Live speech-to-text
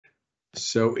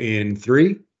So in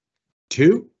 3,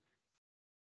 2.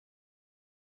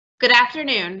 Good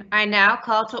afternoon. I now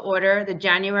call to order the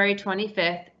January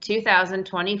 25th,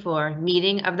 2024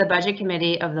 meeting of the Budget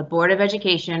Committee of the Board of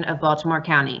Education of Baltimore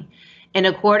County. In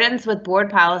accordance with Board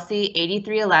Policy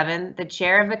 8311, the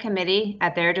chair of the committee,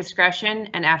 at their discretion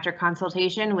and after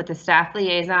consultation with the staff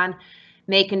liaison,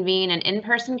 may convene an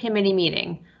in-person committee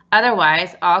meeting.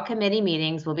 Otherwise, all committee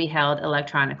meetings will be held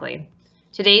electronically.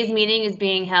 Today's meeting is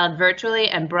being held virtually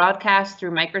and broadcast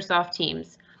through Microsoft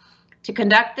Teams. To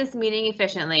conduct this meeting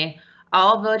efficiently,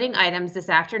 all voting items this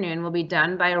afternoon will be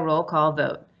done by a roll call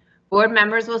vote. Board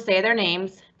members will say their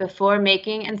names before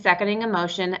making and seconding a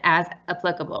motion as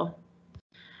applicable,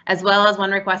 as well as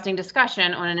when requesting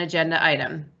discussion on an agenda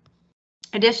item.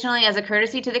 Additionally, as a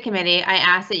courtesy to the committee, I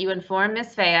ask that you inform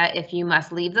Ms. Faya if you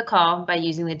must leave the call by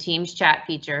using the Teams chat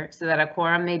feature so that a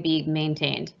quorum may be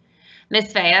maintained.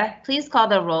 Ms. Faya, please call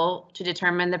the roll to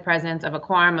determine the presence of a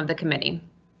quorum of the committee.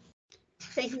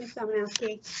 Thank you, Ms.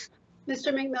 Dominowski.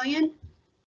 Mr. McMillian?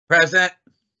 Present.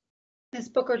 Ms.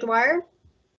 Booker-Dwyer?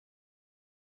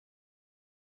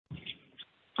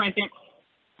 Present.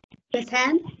 Ms.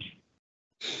 Henn?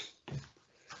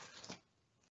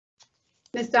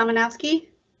 Ms. Dominowski?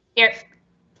 Here.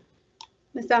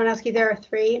 Ms. Dominowski, there are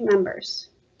 3 members.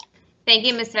 Thank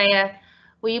you, Ms. Faya.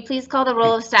 Will you please call the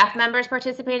roll of staff members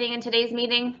participating in today's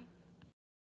meeting?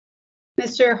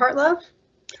 Mr. Hartlove?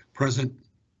 Present.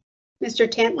 Mr.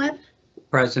 Tantliff?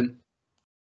 Present.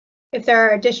 If there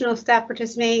are additional staff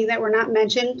participating that were not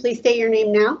mentioned, please state your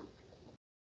name now.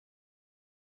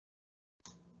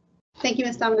 Thank you,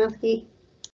 Ms. Dominowski.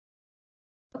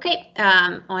 Okay,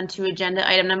 on to agenda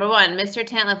item number 1. Mr.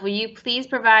 Tantliff, will you please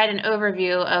provide an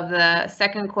overview of the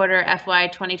second quarter FY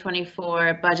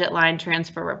 2024 budget line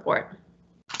transfer report?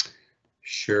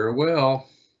 Sure will.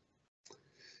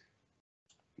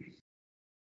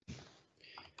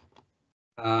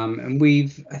 And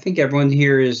I think everyone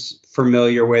here is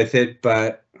familiar with it,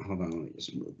 but hold on, let me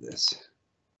just move this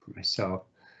for myself.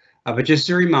 But just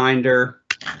a reminder,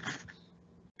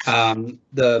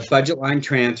 the budget line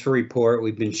transfer report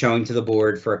we've been showing to the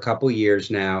board for a couple years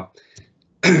now.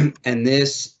 And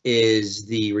this is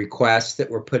the request that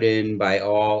were put in by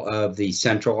all of the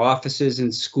central offices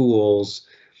and schools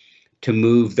to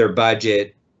move their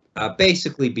budget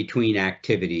basically between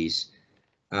activities.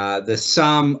 The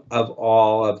sum of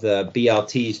all of the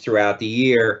BLTs throughout the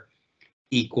year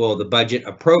equal the budget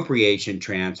appropriation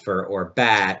transfer, or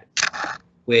BAT,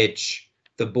 which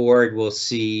the board will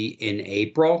see in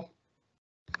April.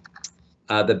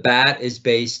 The BAT is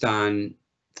based on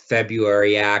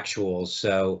February actuals.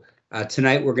 So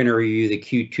tonight we're going to review the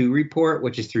Q2 report,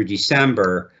 which is through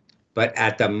December, but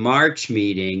at the March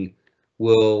meeting,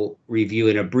 we'll review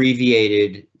an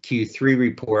abbreviated Q3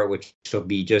 report, which will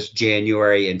be just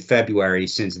January and February,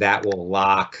 since that will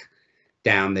lock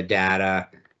down the data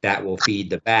that will feed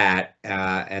the BAT.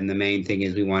 And the main thing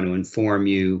is we want to inform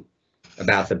you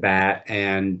about the BAT,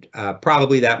 and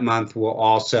probably that month we'll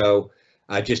also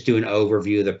just do an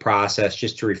overview of the process,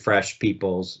 just to refresh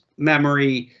people's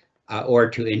memory or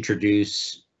to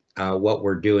introduce what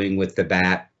we're doing with the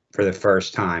BAT for the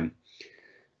first time.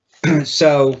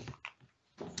 So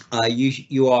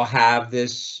you all have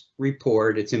this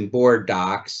report. It's in board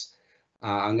docs.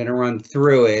 I'm going to run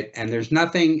through it, and there's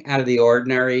nothing out of the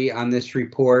ordinary on this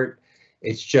report.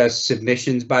 It's just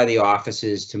submissions by the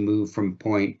offices to move from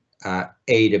point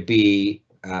A to B.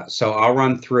 So I'll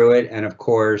run through it, and of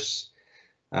course,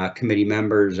 committee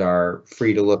members are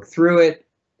free to look through it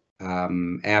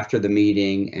after the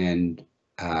meeting, and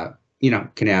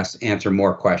can answer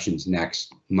more questions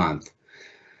next month.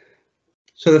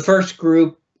 So the first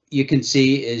group you can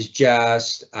see is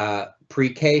just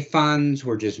pre-K funds.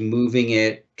 We're just moving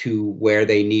it to where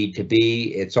they need to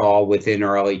be. It's all within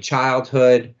early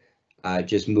childhood,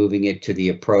 just moving it to the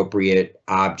appropriate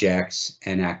objects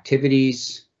and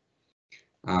activities.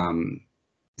 The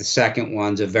second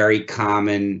one's a very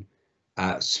common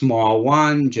small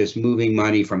one, just moving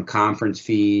money from conference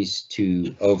fees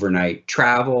to overnight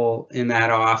travel in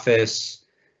that office.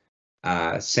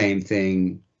 Same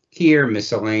thing here,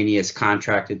 miscellaneous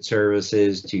contracted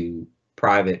services to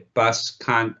private bus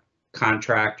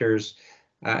contractors.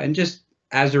 And just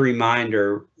as a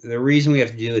reminder, the reason we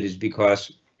have to do it is because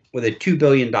with a $2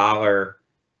 billion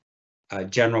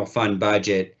general fund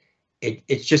budget,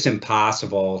 it's just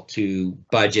impossible to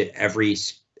budget every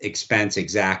expense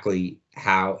exactly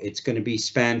how it's going to be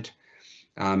spent.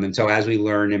 And so as we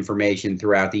learn information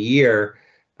throughout the year,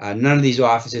 none of these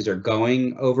offices are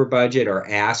going over budget or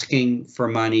asking for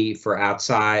money for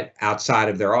outside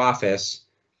of their office.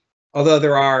 Although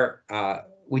there are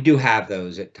we do have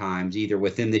those at times, either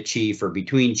within the chief or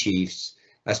between chiefs,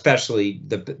 especially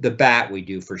the BAT we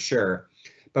do for sure.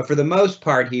 But for the most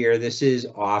part here, this is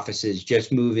offices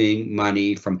just moving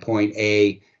money from point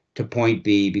A to point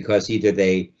B because either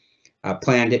they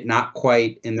planned it not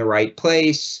quite in the right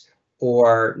place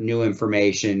or new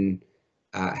information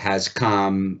has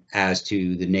come as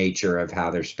to the nature of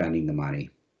how they're spending the money.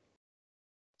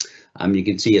 You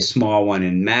can see a small one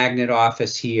in Magnet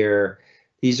office here.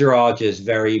 These are all just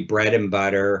very bread and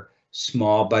butter,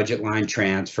 small budget line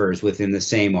transfers within the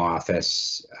same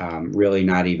office, really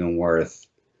not even worth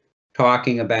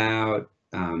talking about.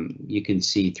 You can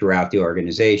see throughout the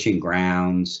organization,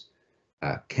 grounds,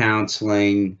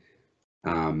 counseling,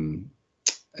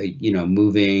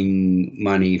 moving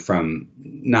money from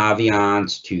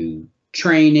Naviance to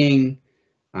training.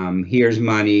 Here's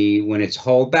money when it's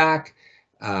holdback.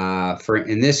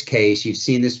 In this case, you've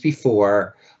seen this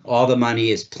before, all the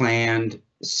money is planned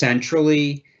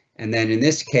centrally. And then in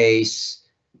this case,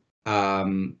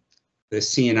 the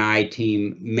C&I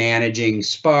team managing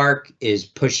Spark is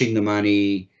pushing the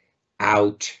money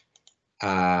out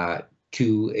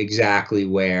to exactly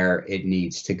where it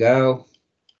needs to go.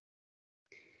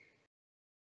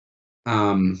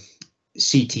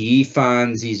 CTE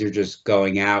funds, these are just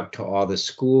going out to all the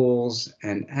schools.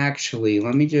 And actually,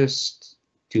 let me just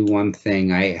do one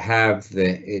thing. I have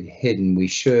it hidden. We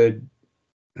should,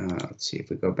 let's see if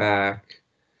we go back.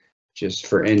 Just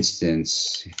for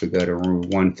instance, if we go to room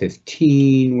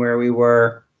 115 where we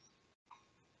were,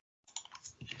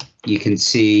 you can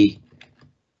see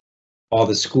all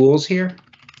the schools here.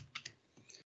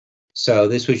 So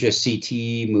this was just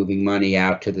CTE moving money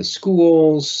out to the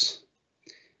schools.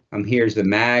 Here's the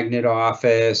Magnet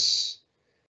office,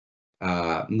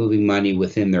 moving money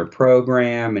within their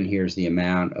program, and here's the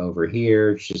amount over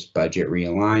here. It's just budget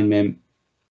realignment.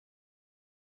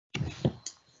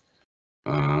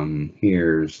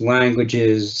 Here's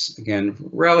languages, again,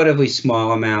 relatively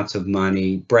small amounts of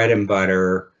money, bread and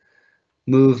butter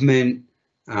movement.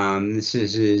 This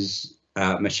is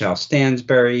Michelle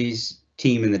Stansberry's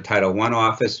team in the Title I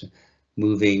office,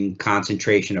 moving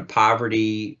concentration of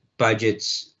poverty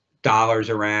budgets, dollars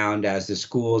around as the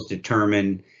schools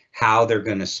determine how they're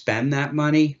going to spend that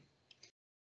money.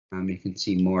 You can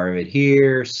see more of it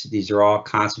here. These are all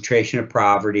concentration of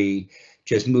poverty,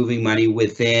 just moving money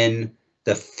within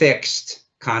the fixed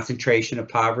concentration of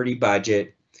poverty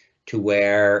budget to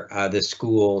where the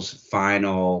school's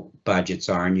final budgets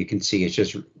are. And you can see it's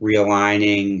just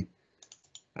realigning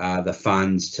the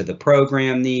funds to the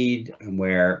program need, and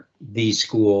where these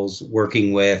schools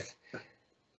working with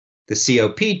the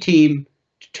COP team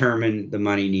determine the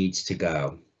money needs to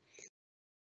go.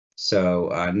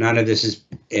 So none of this is,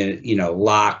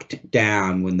 locked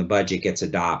down when the budget gets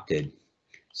adopted.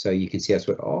 So you can see that's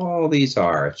what all these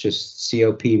are. It's just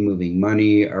COP moving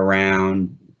money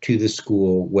around to the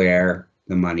school where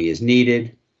the money is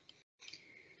needed.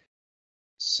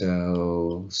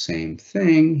 So same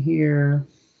thing here.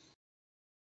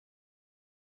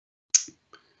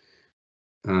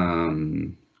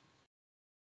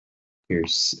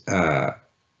 Here's career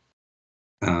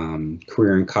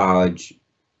and college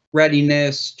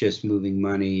readiness, just moving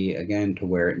money again to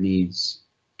where it needs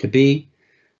to be.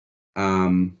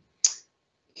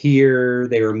 Here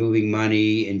they were moving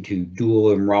money into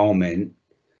dual enrollment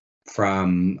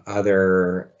from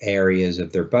other areas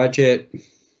of their budget.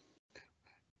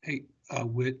 Hey,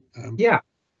 Whit. Yeah.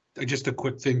 Just a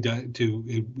quick thing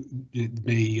it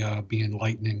may be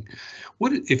enlightening.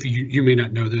 What if you may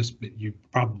not know this, but you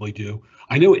probably do.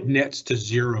 I know it nets to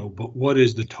zero, but what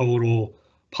is the total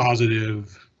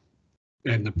positive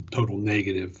and the total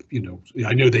negative?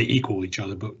 I know they equal each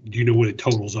other, but do you know what it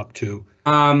totals up to?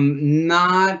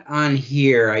 Not on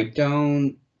here. I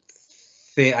don't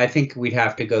think. I think we'd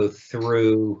have to go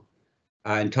through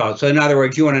and talk. So in other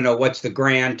words, you want to know what's the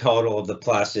grand total of the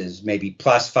pluses? Maybe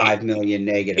plus 5 million,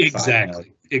 negative 5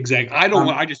 million. Exactly. I don't.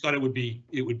 I just thought it would be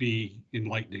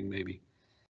enlightening, maybe.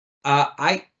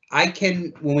 I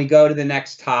can, when we go to the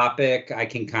next topic, I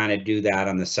can kind of do that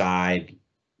on the side,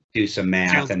 do some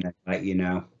math, and then let you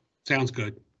know. Sounds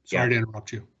good. Sorry to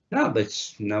interrupt you. No,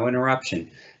 that's no interruption.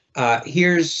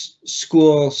 Here's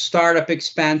school startup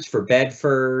expense for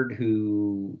Bedford,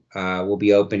 who will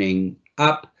be opening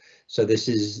up. So this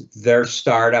is their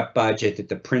startup budget that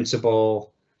the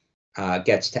principal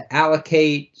gets to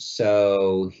allocate.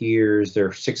 So here's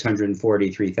their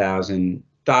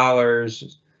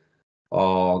 $643,000,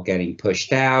 all getting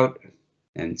pushed out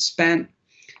and spent.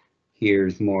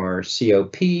 Here's more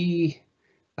COP.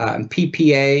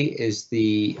 PPA is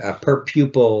the per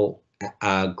pupil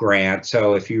grant.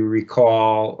 So if you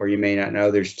recall, or you may not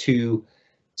know, there's two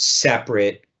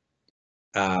separate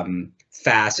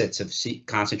facets of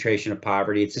concentration of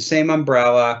poverty. It's the same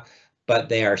umbrella, but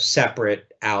they are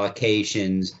separate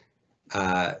allocations,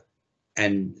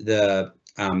 and the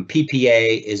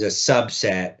PPA is a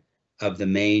subset of the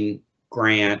main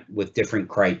grant with different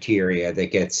criteria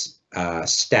that gets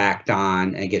stacked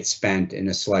on and gets spent in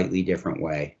a slightly different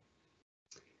way.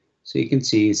 So you can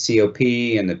see COP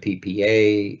and the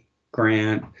PPA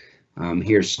grant.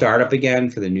 Here's startup again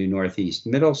for the new Northeast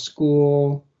Middle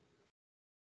School.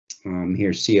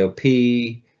 Here's COP.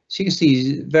 So you can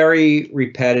see very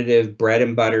repetitive bread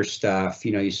and butter stuff.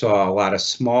 You know, you saw a lot of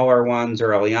smaller ones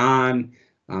early on.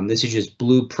 This is just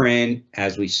blueprint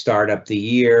as we start up the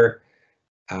year.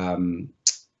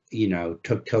 You know,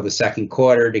 took till the second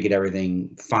quarter to get everything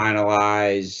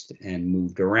finalized and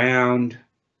moved around.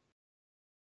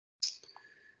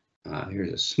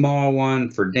 Here's a small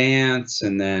one for dance,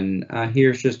 and then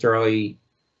here's just early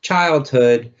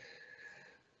childhood.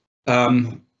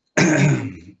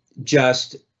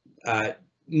 Just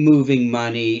moving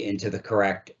money into the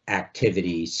correct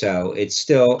activity. So it's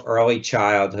still early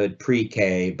childhood,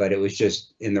 pre-K, but it was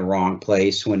just in the wrong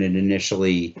place when it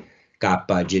initially got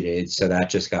budgeted. So that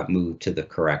just got moved to the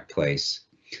correct place.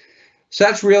 So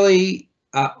that's really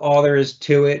all there is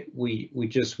to it. We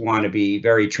just want to be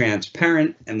very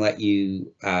transparent and let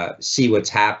you see what's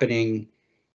happening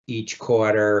each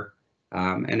quarter,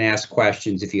 and ask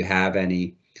questions if you have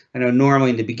any. I know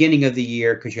normally in the beginning of the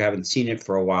year, because you haven't seen it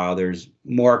for a while, there's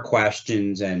more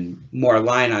questions and more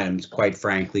line items, quite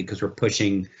frankly, because we're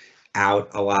pushing out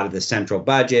a lot of the central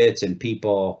budgets and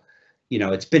people, you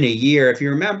know, it's been a year. If you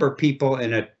remember, people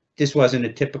this wasn't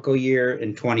a typical year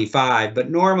in 25, but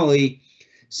normally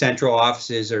central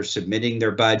offices are submitting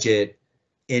their budget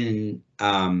in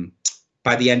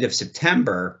by the end of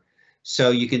September.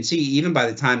 So you can see even by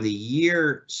the time the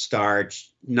year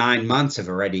starts, 9 months have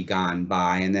already gone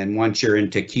by. And then once you're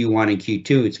into Q1 and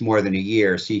Q2, it's more than a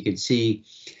year. So you can see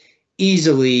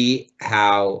easily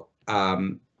how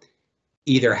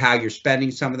either how you're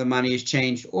spending some of the money has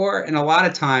changed, or, and a lot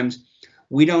of times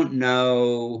we don't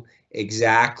know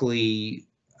exactly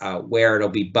where it'll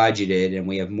be budgeted, and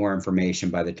we have more information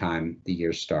by the time the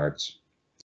year starts.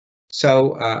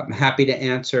 So I'm happy to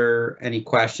answer any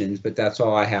questions, but that's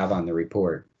all I have on the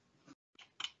report.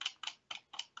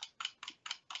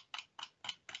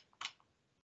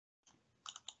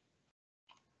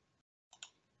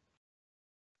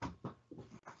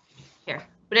 Here,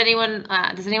 would anyone,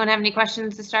 does anyone have any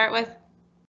questions to start with?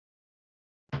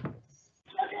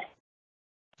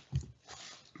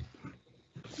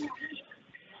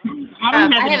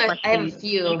 I have a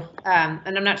few,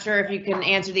 and I'm not sure if you can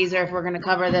answer these or if we're going to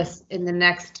cover this in the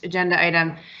next agenda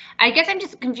item. I guess I'm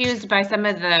just confused by some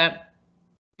of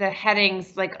the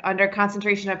headings, like under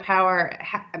concentration of poverty.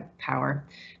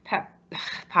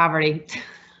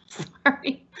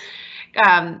 Sorry.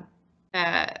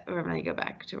 Let me go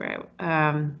back to where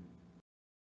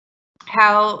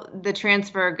how the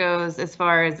transfer goes as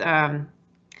far as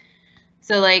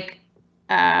so like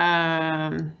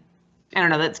I don't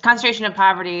know, that's concentration of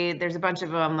poverty. There's a bunch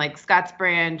of them like Scotts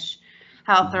Branch,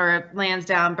 Halthorpe,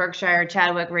 Lansdowne, Berkshire,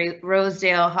 Chadwick,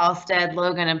 Rosedale, Halstead,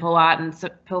 Logan, and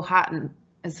Powhatan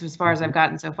as far as I've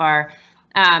gotten so far.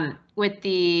 With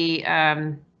the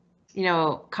you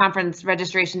know, conference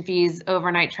registration fees,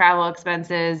 overnight travel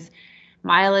expenses,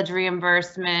 mileage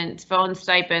reimbursement, phone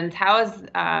stipends. How is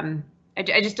I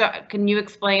just don't, can you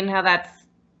explain how that's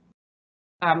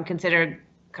considered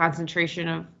concentration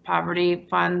of poverty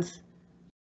funds?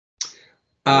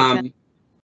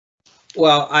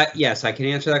 Well, yes, I can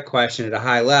answer that question at a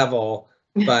high level,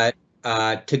 but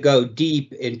to go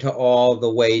deep into all the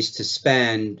ways to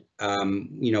spend,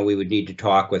 you know, we would need to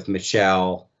talk with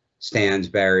Michelle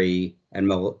Stansberry and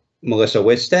Melissa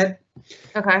Wisted.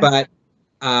 Okay. But,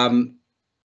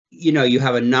 you know, you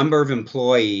have a number of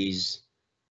employees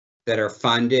that are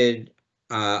funded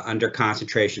under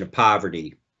concentration of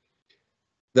poverty.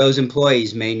 Those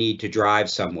employees may need to drive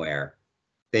somewhere.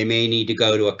 They may need to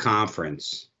go to a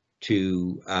conference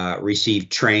to receive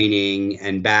training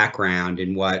and background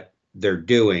in what they're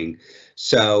doing.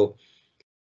 So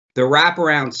the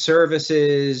wraparound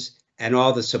services and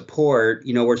all the support,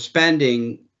 you know, we're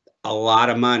spending a lot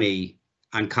of money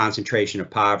on concentration of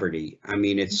poverty. I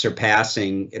mean,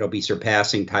 it'll be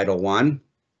surpassing Title I.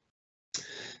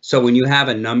 So when you have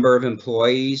a number of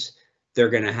employees, they're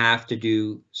going to have to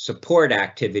do support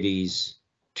activities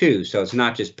too. So it's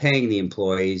not just paying the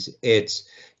employees. It's,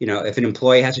 you know, if an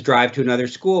employee has to drive to another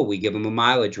school, we give them a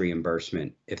mileage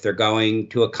reimbursement. If they're going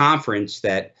to a conference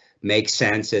that makes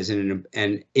sense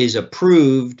and is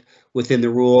approved within the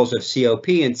rules of COP,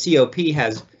 and COP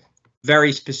has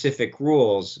very specific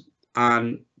rules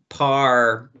on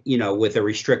par, with a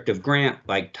restrictive grant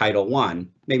like Title I.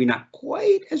 Maybe not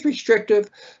quite as restrictive,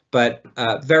 but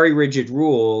very rigid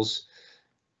rules.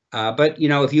 But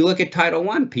if you look at Title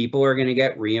I, people are going to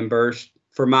get reimbursed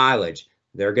for mileage.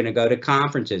 They're going to go to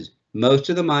conferences. Most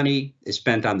of the money is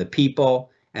spent on the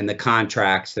people and the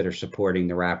contracts that are supporting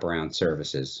the wraparound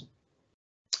services.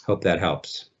 Hope that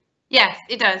helps. Yes,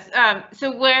 it does.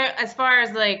 So where, as far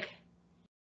as like,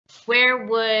 where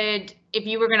would, if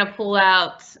you were going to pull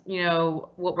out,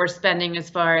 what we're spending as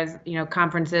far as,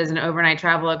 conferences and overnight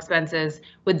travel expenses,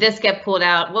 would this get pulled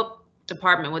out? What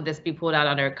department would this be pulled out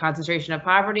under? Concentration of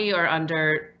poverty or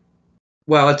under?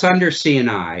 Well, it's under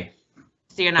C&I.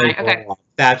 C&I, okay.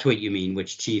 That's what you mean.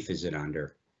 Which chief is it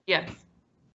under? Yes.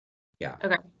 Yeah.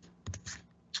 Okay.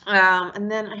 And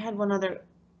then I had one other.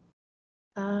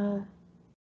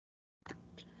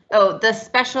 Oh, the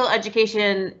special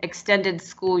education extended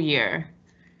school year.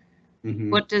 Mm-hmm.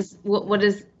 What is?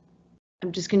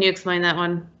 Can you explain that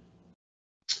one?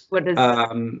 What is?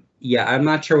 Yeah, I'm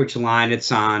not sure which line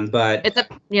it's on, but it's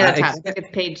up near the top. It's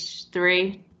page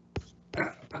 3.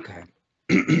 Okay.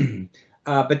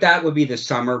 But that would be the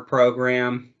summer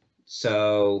program.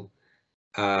 So,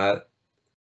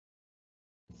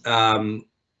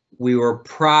 we were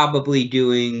probably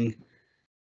doing.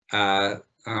 Let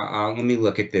me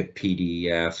look at the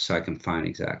PDF so I can find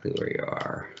exactly where you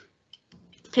are.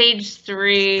 Page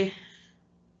 3,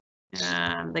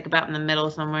 like about in the middle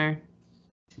somewhere.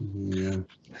 Yeah.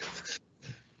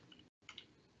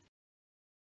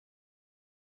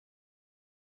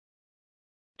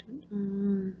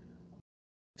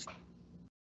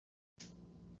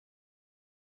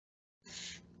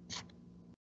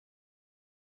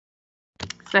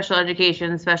 Special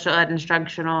education, special ed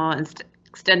instructional,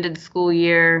 extended school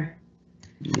year.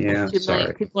 Yeah,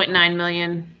 sorry. 2.9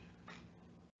 million.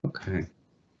 Okay.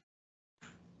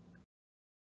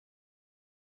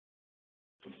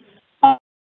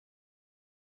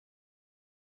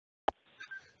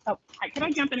 Oh, could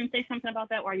I jump in and say something about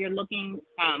that while you're looking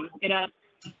it up?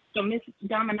 So, Ms.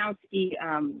 Dominowski,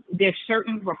 there's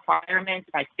certain requirements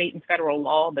by state and federal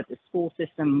law that the school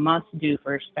system must do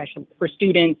for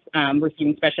students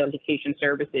receiving special education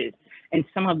services, and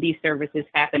some of these services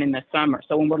happen in the summer.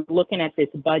 So when we're looking at this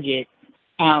budget,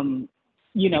 the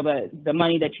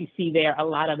money that you see there, a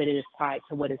lot of it is tied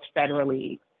to what is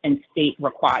federally and state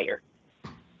required.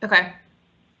 Okay.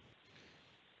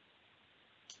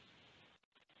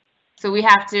 So we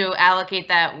have to allocate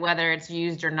that whether it's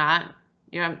used or not.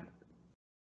 Hold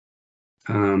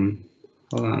on,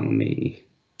 let me.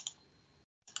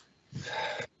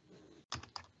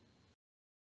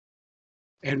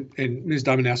 And Ms.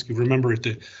 Dominowski, remember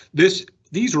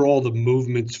these are all the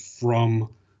movements from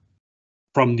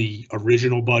the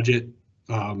original budget.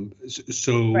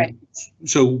 Right.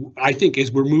 So I think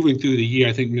as we're moving through the year,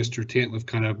 I think Mr. Tantliff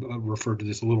kind of referred to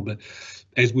this a little bit.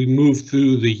 As we move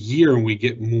through the year and we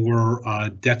get more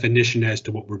definition as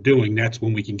to what we're doing, that's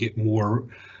when we can get more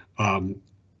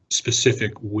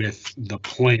specific with the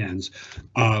plans.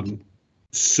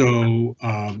 So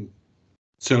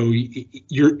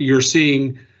you're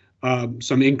seeing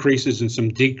some increases and some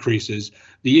decreases.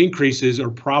 The increases are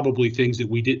probably things that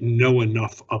we didn't know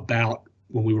enough about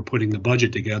when we were putting the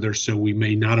budget together. So we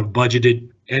may not have budgeted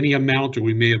any amount, or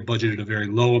we may have budgeted a very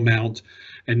low amount.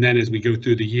 And then as we go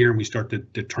through the year and we start to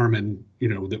determine,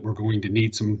 that we're going to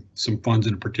need some funds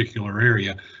in a particular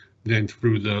area, then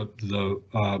through the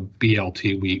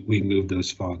BLT, we move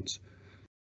those funds.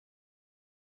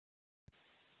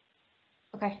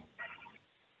 Okay.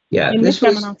 Yeah, And this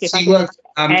Ms. was, Dominowski, see, look,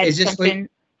 is this something?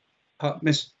 what,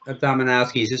 Ms.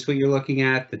 Dominowski, is this what you're looking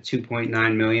at, the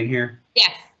 2.9 million here?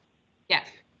 Yes. Yes.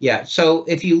 Yeah, so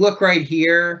if you look right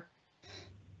here,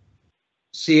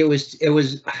 see, it was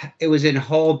in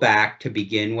holdback to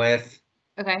begin with.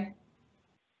 Okay.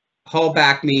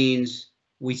 Holdback means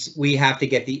we have to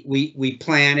get we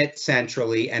plan it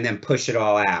centrally and then push it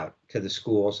all out to the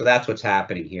school. So that's what's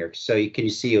happening here. So you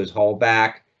see it was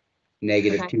holdback,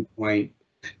 negative Okay.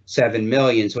 2.7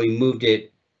 million. So we moved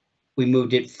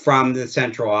it from the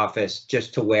central office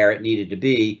just to where it needed to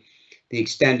be. The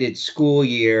extended school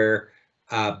year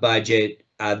budget,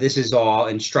 this is all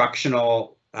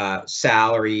instructional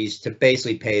salaries to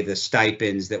basically pay the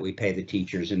stipends that we pay the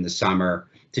teachers in the summer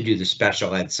to do the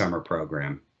special ed summer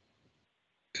program.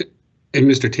 And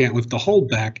Mr. Tantliff, the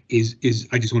holdback is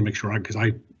I just want to make sure, because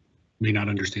I may not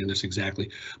understand this exactly,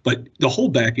 but the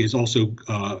holdback is also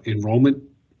enrollment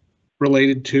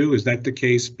related too. Is that the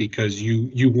case? Because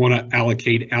you want to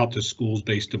allocate out to schools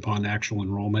based upon actual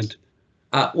enrollment?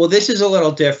 Well, this is a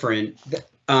little different.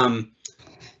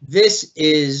 This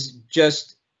is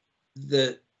just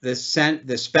the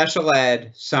special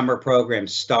ed summer program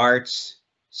starts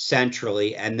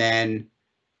centrally and then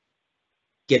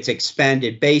gets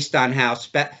expended based on how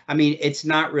I mean, it's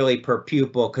not really per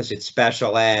pupil because it's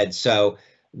special ed. So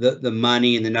the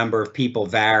money and the number of people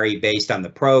vary based on the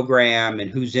program and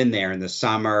who's in there in the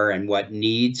summer and what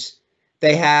needs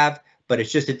they have. But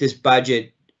it's just that this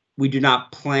budget, we do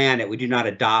not plan it. We do not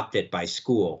adopt it by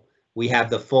school. We have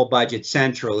the full budget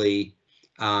centrally,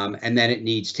 and then it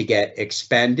needs to get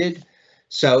expended.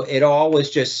 So it all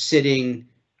was just sitting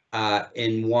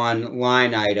in one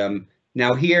line item.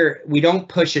 Now here, we don't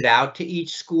push it out to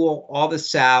each school. All the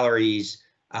salaries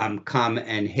come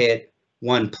and hit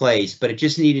one place, but it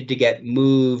just needed to get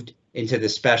moved into the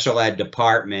special ed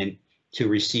department to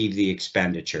receive the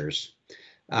expenditures.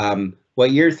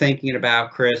 What you're thinking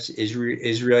about, Chris, is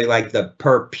really like the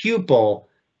per pupil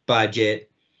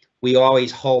budget. We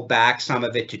always hold back some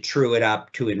of it to true it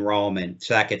up to enrollment.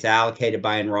 So that gets allocated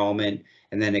by enrollment,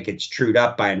 and then it gets trued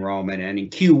up by enrollment. And in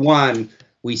Q1,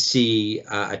 we see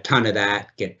a ton of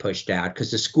that get pushed out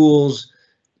because the schools,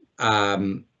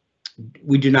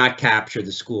 we do not capture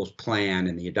the school's plan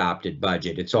in the adopted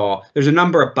budget. It's all, there's a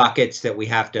number of buckets that we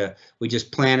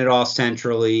just plan it all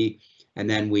centrally, and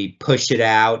then we push it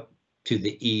out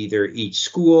to either each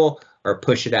school or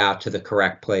push it out to the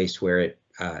correct place where it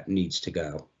needs to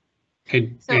go.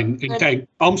 I'm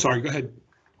sorry, go ahead.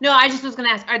 No, I just was going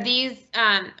to ask, are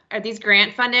these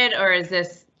grant funded, or is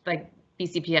this like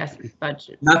BCPS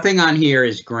budget? Nothing on here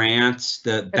is grants.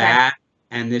 The BAT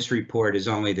and this report is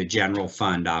only the general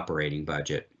fund operating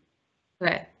budget.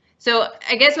 Okay. So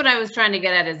I guess what I was trying to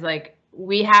get at is like,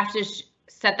 we have to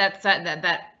set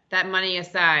that money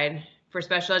aside for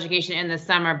special education in the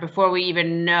summer before we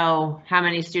even know how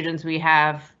many students we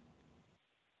have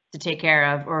to take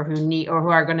care of, or who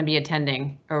are going to be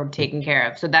attending or taken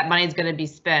care of. So that money is going to be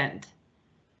spent,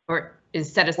 or is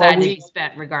set aside to be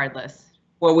spent regardless.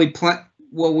 Well, we plan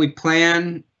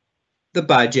the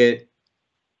budget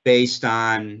based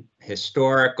on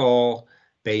historical,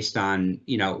 based on,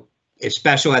 if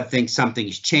special ed thinks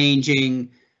something's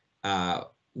changing,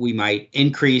 we might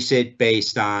increase it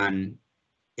based on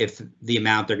if the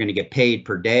amount they're going to get paid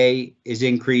per day is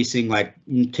increasing, like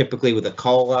typically with a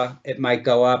COLA, it might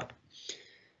go up.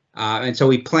 And so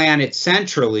we plan it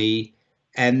centrally,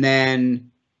 and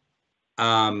then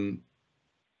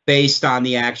based on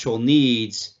the actual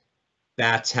needs,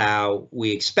 that's how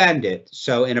we expend it.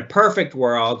 So in a perfect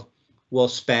world, we'll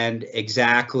spend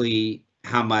exactly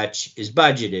how much is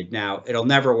budgeted. Now, it'll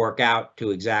never work out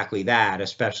to exactly that,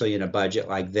 especially in a budget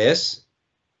like this.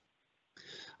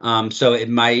 So it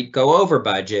might go over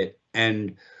budget,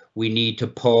 and we need to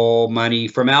pull money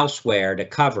from elsewhere to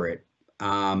cover it.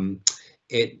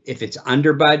 If it's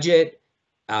under budget,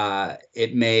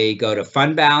 it may go to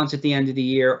fund balance at the end of the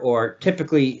year, or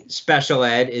typically special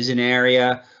ed is an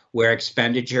area where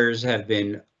expenditures have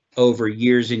been over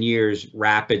years and years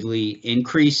rapidly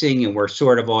increasing, and we're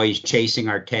sort of always chasing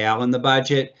our tail in the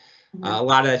budget. A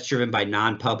lot of that's driven by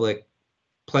non-public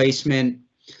placement.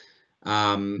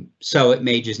 So it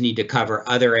may just need to cover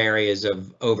other areas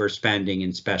of overspending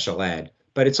in special ed.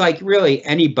 But it's like really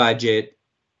any budget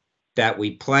that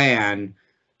we plan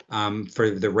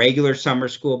for the regular summer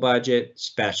school budget,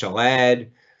 special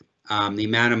ed, the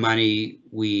amount of money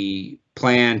we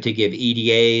plan to give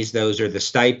EDAs, those are the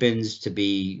stipends to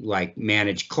be like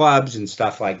managed clubs and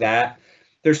stuff like that.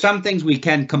 There's some things we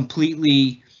can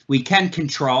control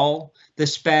the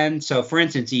spend. So for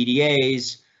instance,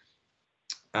 EDAs,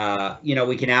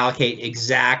 we can allocate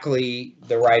exactly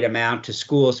the right amount to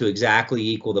schools to exactly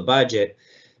equal the budget.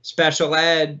 Special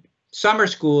ed, summer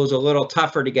school is a little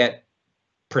tougher to get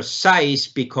precise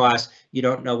because you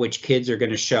don't know which kids are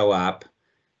going to show up,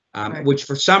 right, which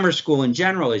for summer school in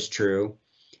general is true.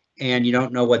 And you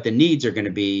don't know what the needs are going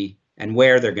to be and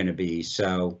where they're going to be.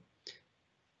 So,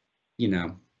 I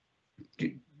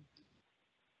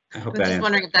hope that. I'm just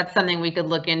wondering if that's something we could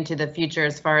look into the future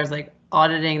as far as like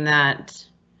auditing that.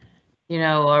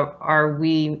 Are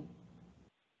we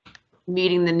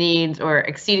meeting the needs or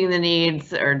exceeding the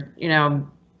needs, or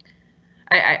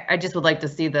I just would like to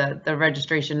see the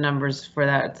registration numbers for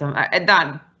that. So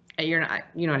you're not,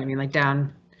 you know what I mean, like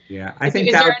down. Yeah, I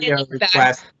think that would be a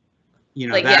request.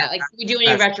 Like we do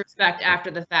any retrospect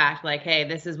after the fact, like, hey,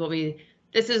 this is what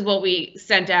we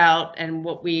sent out and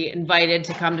what we invited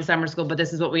to come to summer school, but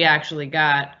this is what we actually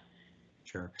got.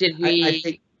 Sure. Did we? I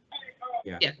think,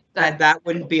 yeah. That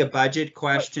wouldn't be a budget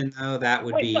question, though. That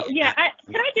would be. So, can I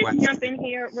just jump in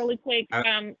here really quick,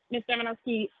 Ms.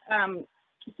 Dominowski?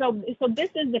 So this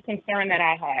is the concern that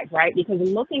I have, right? Because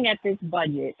looking at this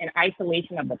budget in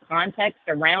isolation of the context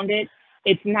around it,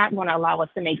 it's not going to allow us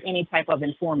to make any type of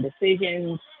informed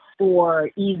decisions or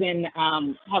even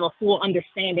have a full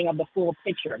understanding of the full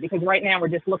picture. Because right now we're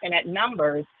just looking at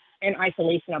numbers in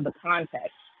isolation of the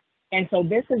context. And so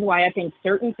this is why I think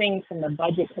certain things from the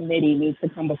budget committee needs to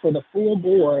come before the full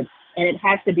board, and it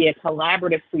has to be a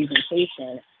collaborative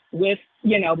presentation with,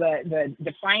 you know,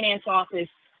 the finance office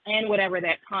and whatever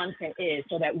that content is,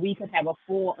 so that we could have a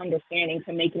full understanding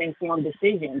to make an informed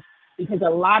decision. Because a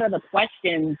lot of the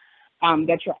questions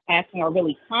that you're asking are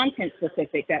really content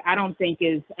specific that I don't think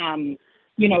is,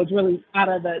 you know, it's really out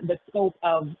of the scope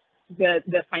of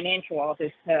the financial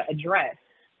office to address.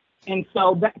 And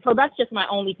so that's just my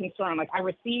only concern. Like, I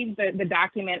received the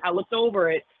document, I looked over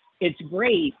it, it's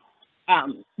great,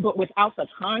 but without the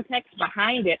context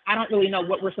behind it, I don't really know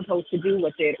what we're supposed to do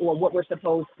with it, or what we're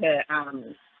supposed to,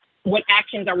 what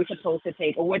actions are we supposed to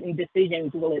take, or what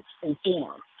decisions will it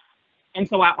inform. And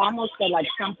so I almost feel like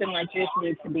something like this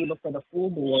needs to be before the full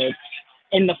board,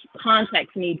 and the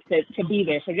context needs to be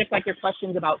there. So just like your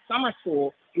questions about summer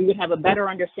school, we would have a better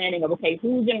understanding of, okay,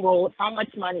 who's enrolled, how much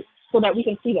money, so that we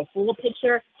can see the full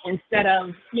picture instead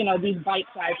of, you know, these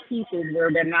bite-sized pieces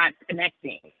where they're not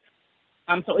connecting.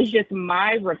 So it's just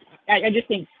I just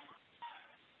think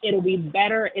it'll be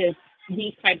better if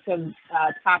these types of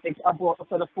topics are brought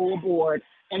for the full board,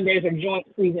 and there's a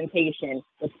joint presentation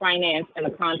with finance and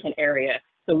the content area,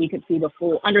 so we could see have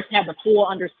the full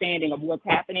understanding of what's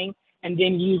happening, and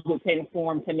then use it to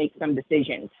inform to make some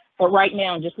decisions. But right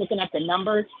now, just looking at the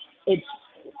numbers,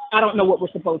 I don't know what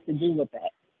we're supposed to do with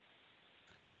that.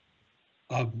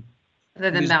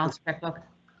 Other than balance checkbook.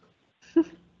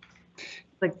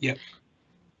 Yeah,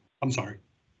 I'm sorry.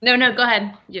 No, go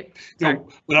ahead. No,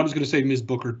 what I was going to say, Ms.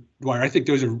 Booker-Dwyer, I think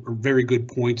those are very good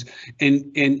points.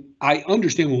 And I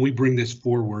understand when we bring this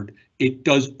forward, it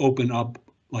does open up,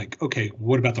 like, okay,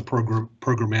 what about the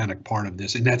programmatic part of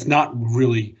this? And that's not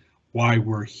really why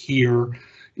we're here.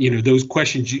 You know, those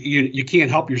questions, you can't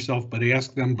help yourself but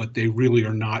ask them, but they really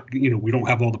are not, you know, we don't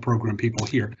have all the program people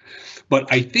here. But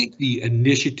I think the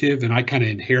initiative, and I kind of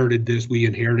inherited this, we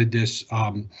inherited this,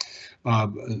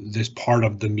 this part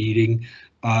of the meeting.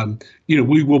 You know,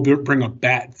 we will bring a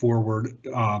bat forward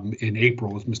in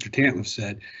April, as Mr. Tantliff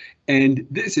said. And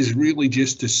this is really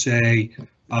just to say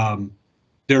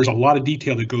there's a lot of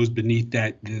detail that goes beneath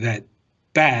that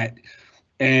bat.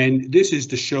 And this is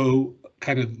to show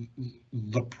kind of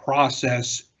the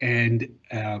process and,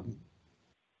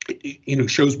 you know,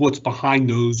 shows what's behind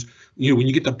those. You know, when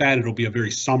you get the bat, it'll be a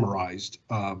very summarized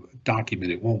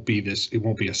document. It won't be a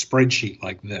spreadsheet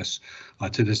like this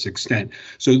to this extent.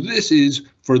 So this is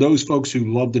for those folks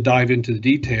who love to dive into the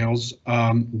details.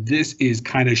 This is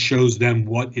kind of shows them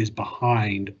what is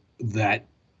behind that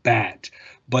bat,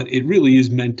 but it really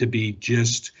is meant to be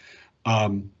just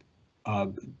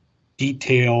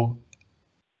detail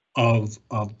of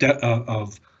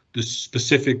the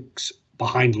specifics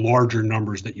behind larger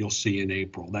numbers that you'll see in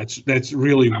April. That's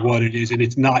really what it is, and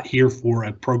it's not here for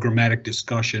a programmatic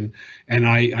discussion. And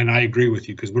I agree with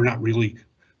you, because we're not really,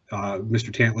 Mr.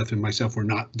 Tantliff and myself, we're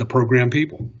not the program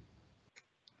people.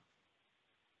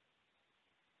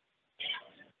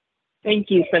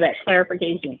 Thank you for that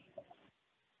clarification.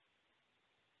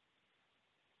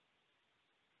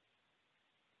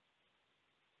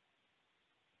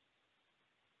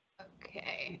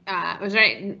 Okay. Was there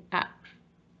any,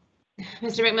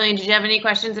 Mr. McMillan, did you have any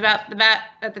questions about the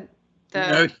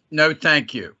bat? No,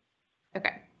 thank you.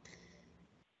 Okay.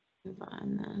 Move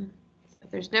on then. So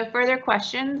if there's no further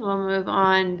questions, we'll move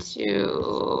on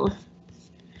to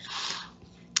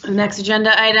the next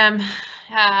agenda item,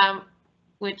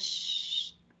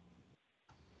 which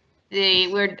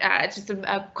it's just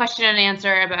a question and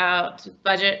answer about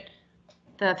budget,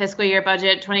 the fiscal year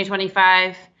budget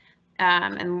 2025.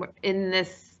 And in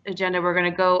this agenda, we're going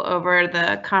to go over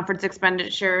the conference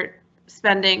expenditure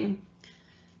spending.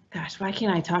 Gosh, why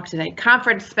can't I talk today?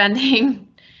 Conference spending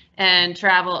and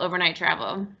travel, overnight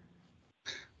travel.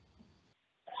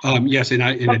 Yes, and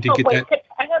I did get that.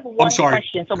 I have one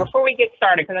question. So before we get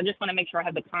started, because I just want to make sure I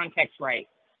have the context right.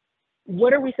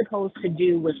 What are we supposed to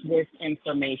do with this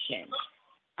information?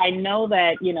 I know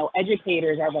that, you know,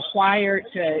 educators are required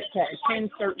to attend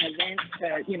certain events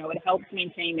it helps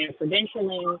maintain their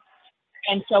credentialing.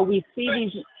 And so we see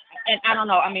these, and I don't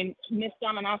know, I mean, Ms.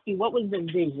 Dominowski, what was the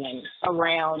vision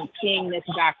around seeing this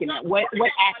document? What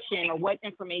action or what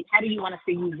information, how do you want us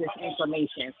to use this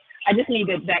information? I just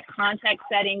needed that context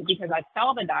setting, because I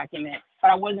saw the document, but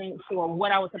I wasn't sure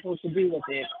what I was supposed to do with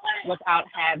it without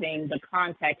having the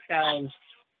context of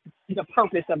the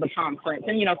purpose of the conference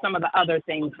and, you know, some of the other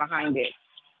things behind it.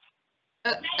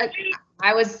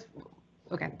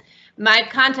 Okay. My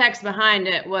context behind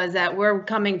it was that we're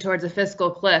coming towards a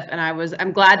fiscal cliff, and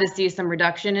I'm glad to see some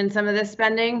reduction in some of this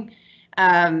spending,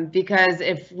 because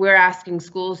if we're asking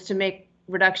schools to make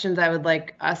reductions, I would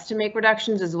like us to make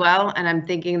reductions as well. And I'm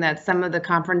thinking that some of the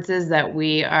conferences that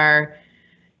we are,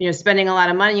 spending a lot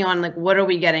of money on, like, what are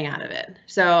we getting out of it?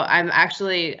 So I'm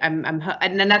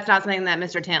and that's not something that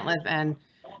Mr. Tantliff and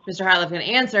Mr. Hartliff can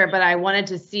answer, but I wanted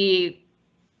to see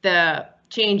the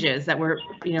changes that we're,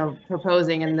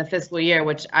 proposing in the fiscal year,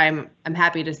 which I'm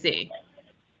happy to see.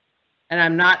 And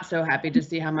I'm not so happy to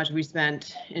see how much we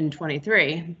spent in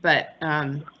 23, but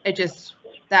I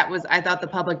thought the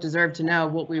public deserved to know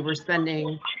what we were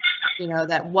spending,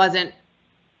 that wasn't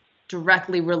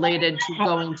directly related to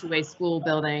going to a school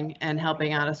building and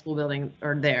helping out a school building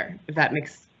or there, if that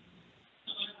makes.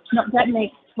 No, that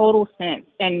makes total sense.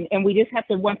 And we just have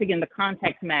to, once again, the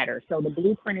context matters. So the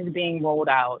blueprint is being rolled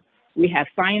out. We have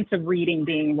science of reading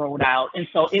being rolled out. And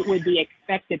so it would be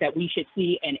expected that we should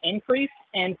see an increase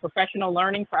in professional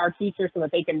learning for our teachers so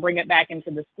that they can bring it back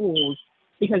into the schools,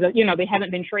 because, they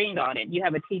haven't been trained on it. You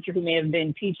have a teacher who may have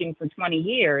been teaching for 20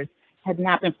 years, has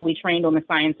not been fully trained on the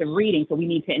science of reading. So we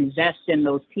need to invest in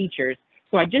those teachers.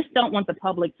 So I just don't want the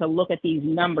public to look at these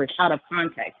numbers out of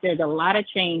context. There's a lot of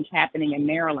change happening in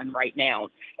Maryland right now,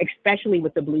 especially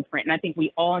with the blueprint. And I think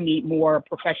we all need more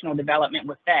professional development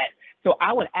with that. So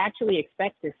I would actually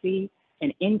expect to see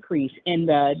an increase in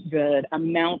the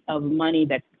amount of money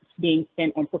that's being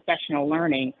spent on professional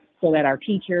learning, so that our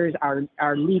teachers,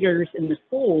 our leaders in the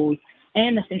schools,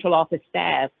 and the central office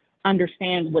staff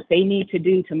understand what they need to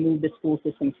do to move the school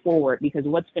system forward, because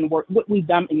what we've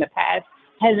done in the past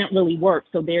hasn't really worked.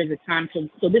 So this is a time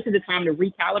to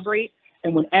recalibrate.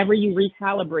 And whenever you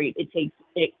recalibrate, it takes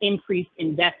increased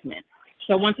investment.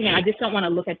 So once again, I just don't want to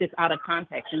look at this out of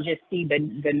context and just see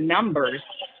the numbers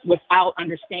without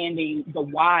understanding the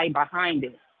why behind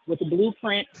it. With the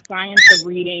blueprint, science of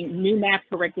reading, new math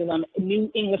curriculum, new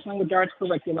English language arts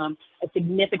curriculum, a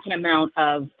significant amount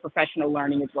of professional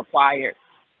learning is required.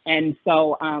 And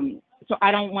so, so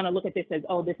I don't want to look at this as,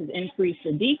 oh, this is increase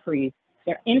or decrease.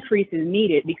 Their increase is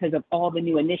needed because of all the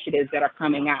new initiatives that are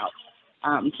coming out.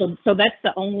 So that's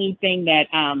the only thing that,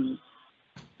 I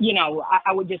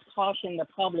would just caution the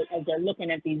public as they're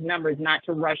looking at these numbers not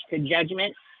to rush to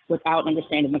judgment without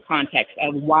understanding the context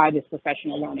of why this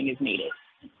professional learning is needed.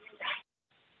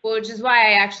 Well, which is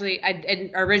why I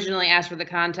originally asked for the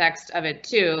context of it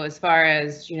too, as far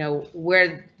as,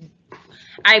 where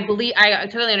I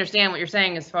totally understand what you're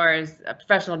saying as far as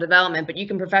professional development, but you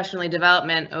can professionally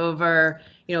development over,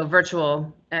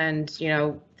 virtual and,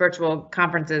 virtual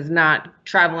conferences, not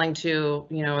traveling to,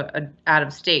 out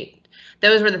of state.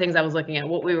 Those were the things I was looking at,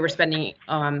 what we were spending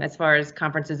as far as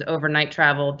conferences, overnight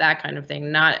travel, that kind of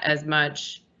thing, not as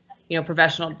much,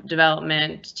 professional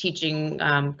development, teaching,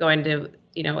 going to,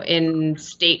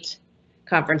 in-state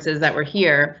conferences that were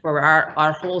here for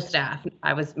our whole staff.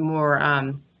 I was more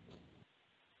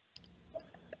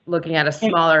looking at a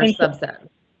smaller subset.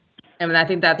 And I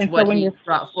think that's what he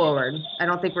brought forward. I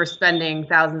don't think we're spending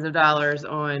thousands of dollars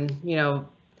on,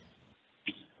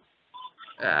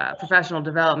 professional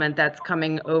development that's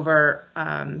coming over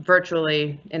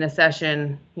virtually in a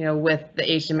session, with the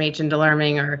HMH and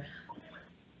DeLearning or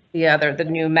the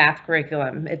new math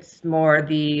curriculum. It's more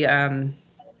the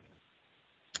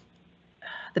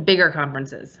bigger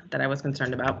conferences that I was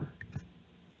concerned about.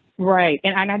 Right.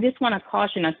 And I just want to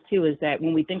caution us too, is that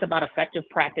when we think about effective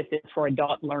practices for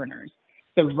adult learners,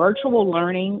 the virtual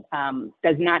learning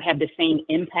does not have the same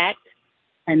impact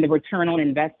and the return on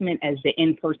investment as the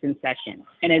in-person session.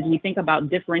 And as we think about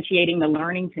differentiating the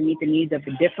learning to meet the needs of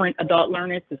the different adult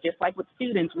learners, because just like with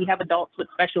students, we have adults with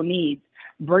special needs,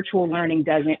 virtual learning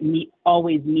doesn't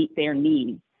always meet their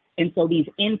needs. And so these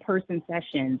in-person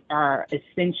sessions are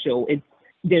essential.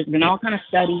 There's been all kind of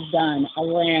studies done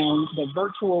around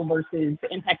the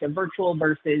impact of virtual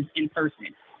versus in-person.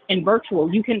 In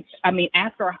virtual, you can,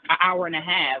 after an hour and a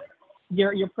half,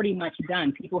 you're pretty much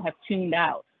done. People have tuned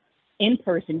out. In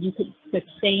person, you could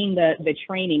sustain the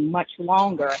training much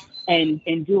longer and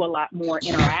do a lot more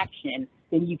interaction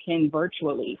than you can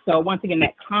virtually. So once again,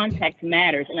 that context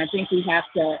matters. And I think we have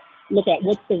to look at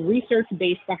what's the research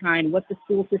base behind what the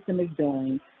school system is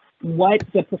doing, what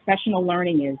the professional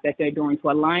learning is that they're doing to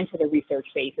align to the research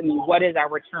base. What is our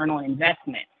return on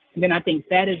investment? And then I think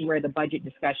that is where the budget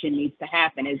discussion needs to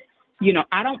happen is,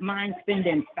 I don't mind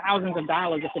spending thousands of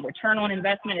dollars if the return on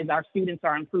investment is our students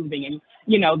are improving and,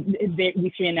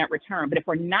 we're seeing that return. But if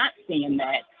we're not seeing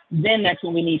that, then that's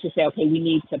when we need to say, okay, we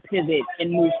need to pivot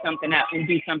and move something up and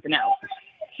do something else.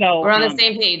 So we're on the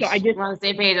same page. We're on the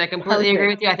same page. I completely agree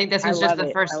with you. I think this was just the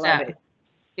first step.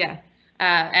 Yeah.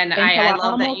 And Thank you. I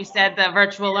love that you said the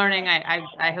virtual learning.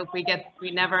 I hope we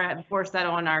never force that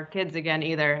on our kids again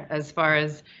either, as far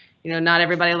as, not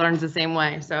everybody learns the same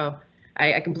way. So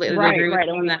I completely agree with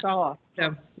you on that. So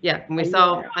yeah, and we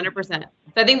saw 100%. So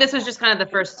I think this was just kind of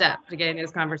the first step to getting this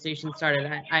conversation started.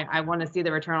 I want to see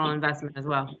the return on investment as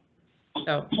well.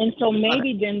 So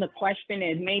maybe then the question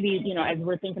is, maybe, as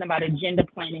we're thinking about agenda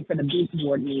planning for the BEAT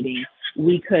board meeting,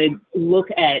 we could look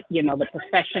at, the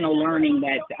professional learning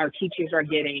that our teachers are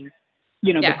getting,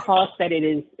 the cost that it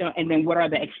is, and then what are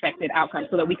the expected outcomes,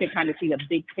 so that we could kind of see the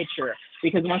big picture.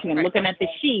 Because once again, looking at the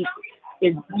sheet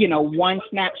is, one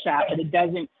snapshot, but it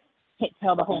doesn't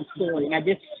tell the whole story. And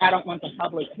I don't want the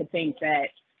public to think that,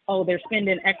 oh, they're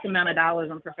spending X amount of dollars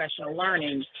on professional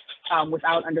learning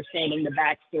without understanding the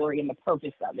backstory and the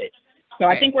purpose of it. So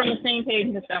I think we're on the same page,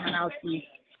 Ms. Dominowski.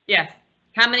 Yes.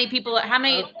 How many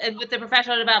with the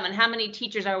professional development, how many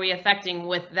teachers are we affecting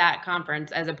with that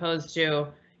conference, as opposed to,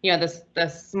 the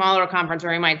smaller conference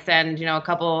where we might send, a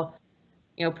couple,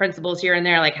 principals here and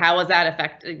there? Like, how was that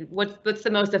affected? What's the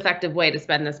most effective way to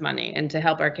spend this money and to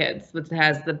help our kids?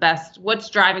 What's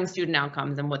driving student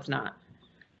outcomes and what's not?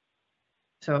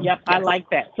 So, yep, yes. I like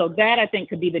that. So that, I think,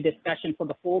 could be the discussion for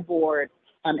the full board.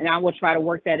 And I will try to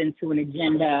work that into an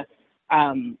agenda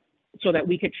so that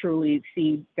we could truly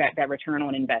see that return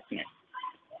on investment.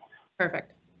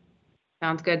 Perfect.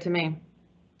 Sounds good to me.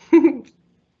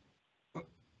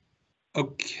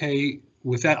 Okay,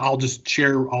 with that, I'll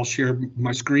share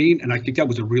my screen, and I think that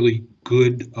was a really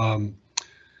good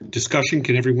discussion.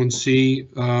 Can everyone see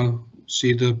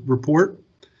the report?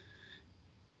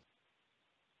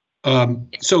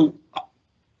 So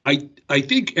I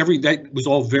think that was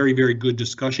all very, very good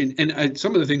discussion, and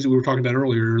some of the things that we were talking about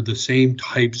earlier are the same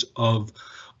types of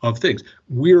things.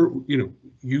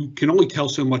 You can only tell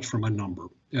so much from a number.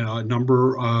 A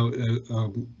number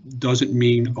doesn't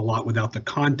mean a lot without the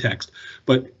context,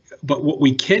 but what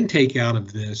we can take out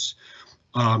of this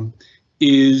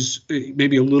is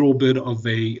maybe a little bit of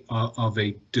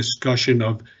a discussion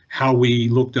of how we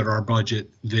looked at our budget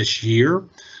this year.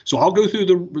 So I'll go through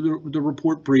the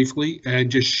report briefly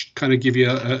and just kind of give you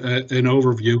an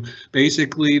overview.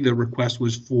 Basically, the request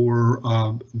was for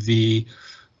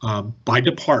by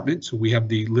department. So we have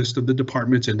the list of the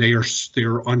departments, and they're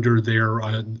under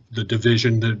the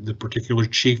division, the particular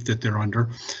chief that they're under.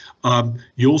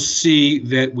 You'll see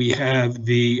that we have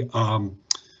if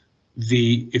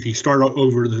you start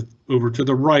over to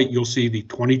the right, you'll see the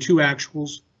 22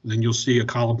 actuals. Then you'll see a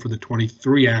column for the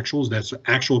 23 actuals. That's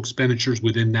actual expenditures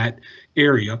within that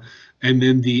area. And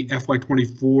then the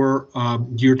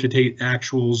FY24 year-to-date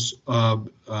actuals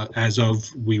as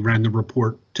of we ran the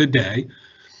report today,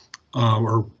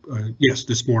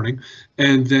 this morning.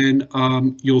 And then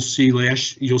you'll see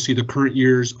the current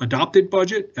year's adopted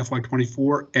budget,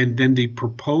 FY24, and then the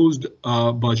proposed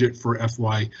budget for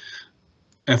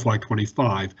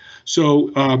FY25.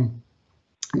 So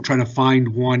I'm trying to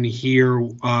find one here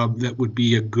that would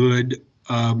be a good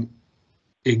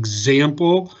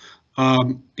example.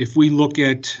 If we look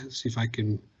at, see if I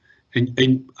can,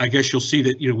 and I guess you'll see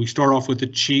that, we start off with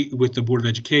the Board of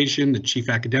Education, the Chief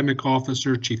Academic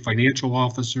Officer, Chief Financial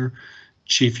Officer,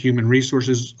 Chief Human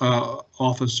Resources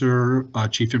Officer,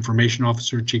 Chief Information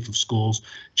Officer, Chief of Schools,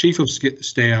 Chief of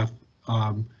Staff,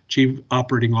 Chief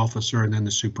Operating Officer, and then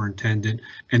the Superintendent,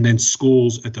 and then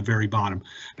schools at the very bottom.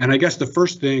 And I guess the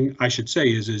first thing I should say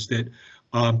is that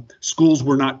schools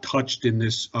were not touched in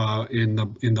this in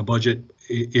the budget,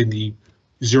 in the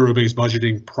zero-based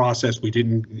budgeting process. We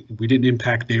didn't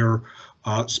impact their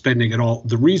spending at all.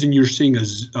 The reason you're seeing a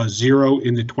zero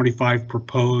in the 25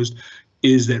 proposed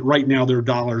is that right now their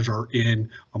dollars are in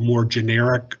a more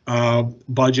generic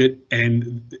budget,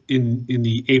 and in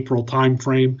the April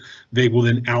timeframe, they will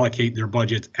then allocate their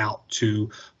budgets out to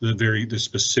the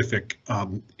specific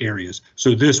areas.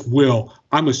 So this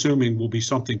I'm assuming, will be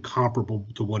something comparable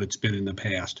to what it's been in the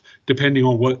past, depending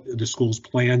on what the school's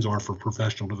plans are for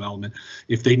professional development.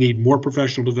 If they need more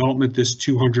professional development, this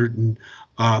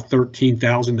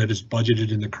 $213,000 that is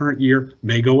budgeted in the current year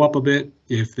may go up a bit.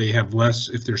 If they have less,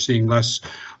 if they're seeing less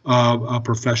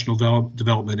professional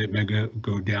development, it may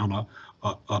go down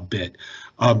a bit.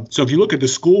 So if you look at the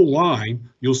school line,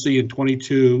 you'll see in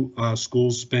 22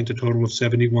 schools spent a total of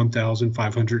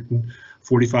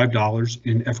 $71,545.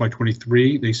 In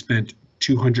FY23, they spent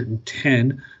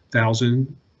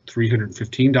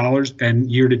 $210,315, and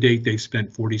year to date they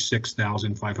spent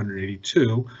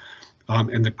 $46,582.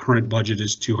 And the current budget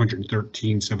is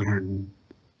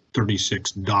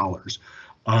 $213,736.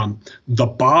 The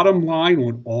bottom line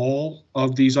on all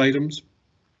of these items,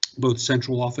 both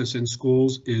central office and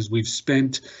schools, is we've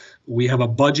spent We have a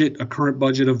current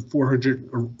budget of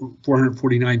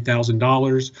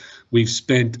 $449,000. We've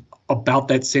spent about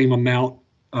that same amount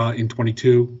in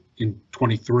 22, in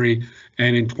 23,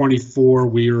 and in 24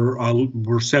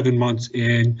 we're 7 months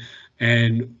in,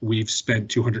 and we've spent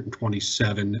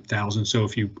 $227,000. So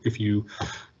if you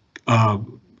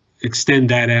extend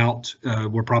that out,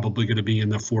 we're probably going to be in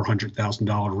the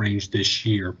 $400,000 range this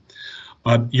year.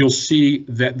 You'll see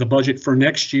that the budget for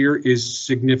next year is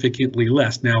significantly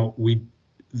less. Now,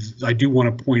 I do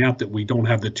want to point out that we don't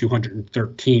have the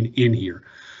 213 in here.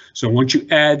 So once you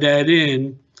add that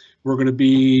in, we're going to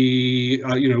be,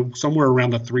 somewhere around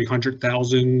the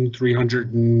 300,000,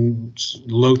 300 and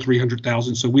low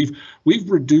 300,000. So we've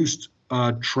reduced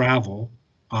travel,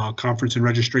 conference and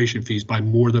registration fees by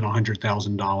more than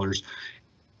 $100,000.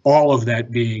 All of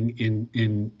that being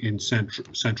in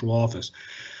central office.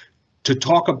 To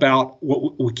talk about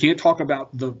what we can't talk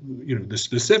about the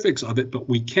specifics of it, but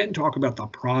we can talk about the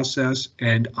process.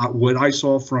 And what I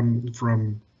saw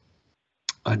from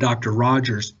Dr.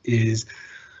 Rogers is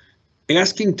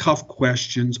asking tough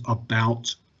questions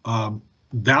about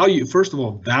value. First of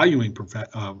all, valuing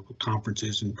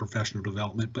conferences and professional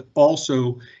development, but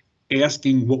also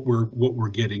asking what we're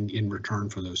getting in return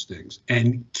for those things,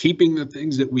 and keeping the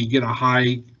things that we get a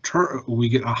high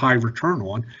return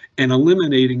on, and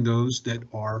eliminating those that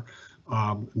are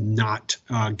not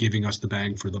giving us the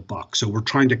bang for the buck. So we're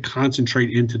trying to concentrate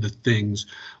into the things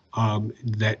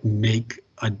that make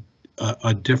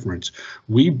a difference.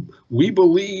 We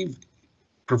believe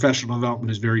professional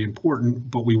development is very important,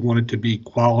 but we want it to be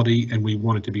quality, and we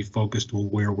want it to be focused on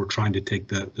where we're trying to take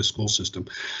the school system.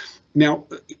 Now,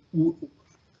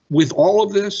 with all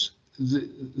of this,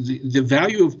 the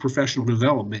value of professional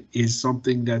development is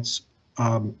something that's,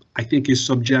 I think, is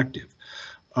subjective.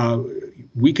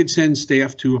 We could send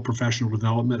staff to a professional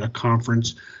development, a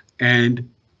conference, and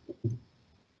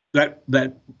that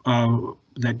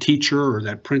teacher or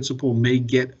that principal may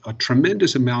get a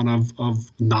tremendous amount of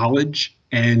knowledge,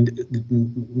 and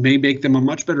may make them a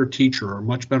much better teacher, or a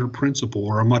much better principal,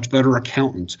 or a much better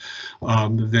accountant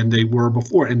than they were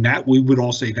before. And that, we would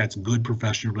all say, that's good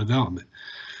professional development.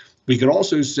 We could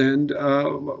also send,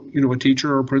 a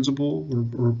teacher or a principal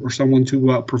or someone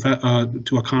to a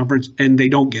conference, and they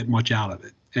don't get much out of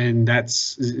it. And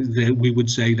we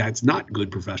would say that's not good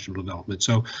professional development.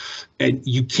 So, and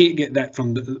you can't get that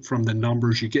from the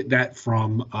numbers. You get that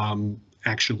from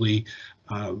actually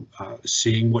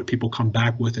seeing what people come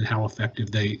back with and how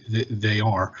effective they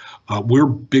are. We're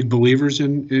big believers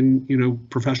in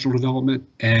professional development,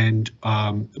 and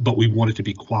but we want it to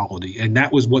be quality, and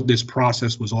that was what this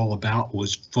process was all about: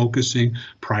 was focusing,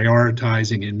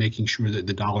 prioritizing, and making sure that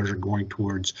the dollars are going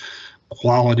towards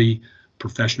quality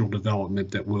professional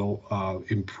development that will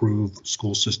improve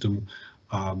school system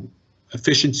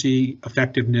efficiency,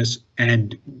 effectiveness,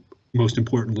 and most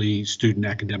importantly, student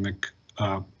academic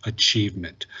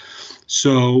achievement.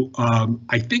 So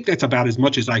I think that's about as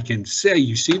much as I can say.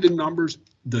 You see the numbers.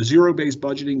 The zero-based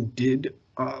budgeting did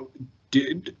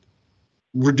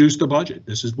reduce the budget.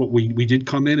 This is what we did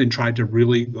come in and tried to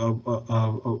really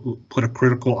put a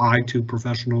critical eye to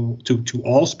to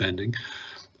all spending,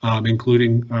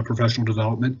 including professional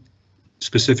development,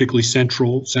 specifically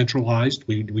centralized.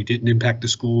 We didn't impact the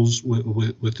schools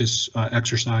with this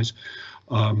exercise.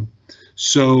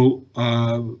 So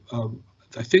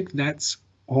I think that's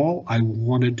all I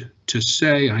wanted to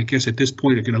say. I guess at this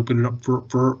point I can open it up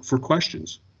for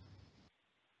questions.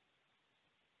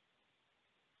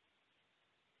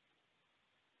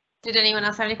 Did anyone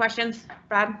else have any questions?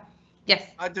 Brad? Yes.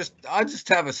 I just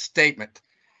have a statement.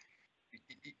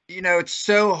 It's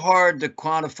so hard to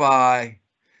quantify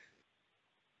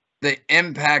the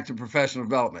impact of professional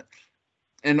development.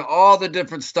 And all the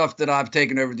different stuff that I've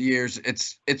taken over the years,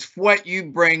 it's what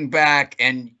you bring back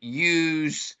and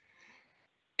use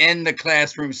in the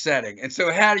classroom setting. And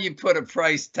so how do you put a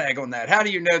price tag on that? How do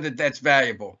you know that that's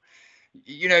valuable?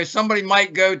 Somebody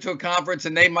might go to a conference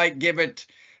and they might give it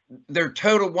their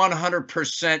total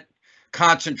 100%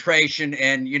 concentration,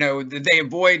 and they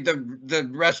avoid the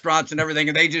restaurants and everything,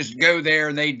 and they just go there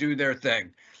and they do their thing.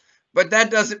 But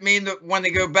that doesn't mean that when they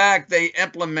go back, they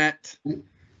implement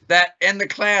that in the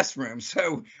classroom.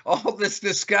 So all this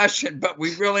discussion, but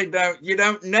we really you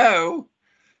don't know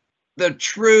the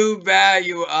true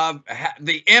value of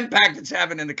the impact it's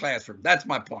having in the classroom. That's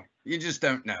my point. You just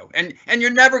don't know. And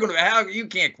you're never going to, you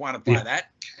can't quantify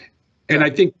that. And I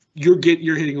think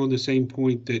you're hitting on the same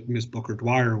point that Ms. Booker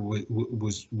Dwyer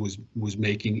was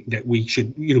making, that we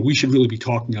should really be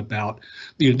talking about,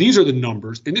 these are the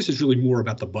numbers, and this is really more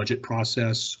about the budget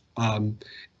process.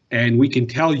 And we can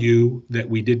tell you that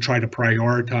we did try to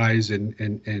prioritize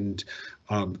and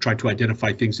try to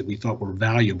identify things that we thought were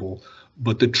valuable,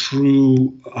 but the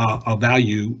true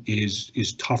value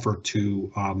is tougher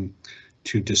to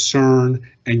discern,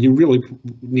 and you really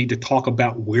need to talk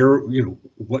about where,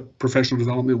 what professional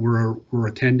development we're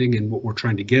attending and what we're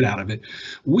trying to get out of it.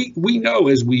 We know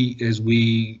as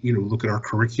we look at our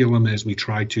curriculum, as we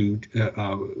try to,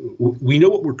 we know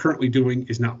what we're currently doing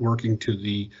is not working to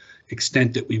the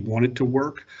extent that we want it to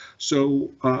work.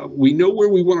 So we know where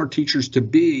we want our teachers to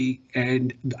be,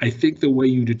 and I think the way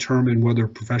you determine whether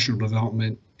professional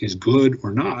development is good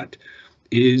or not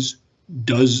is,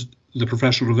 does the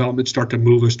professional development start to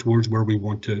move us towards where we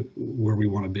want to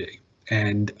be?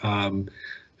 And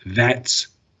that's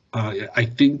I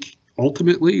think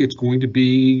ultimately it's going to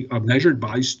be measured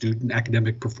by student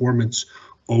academic performance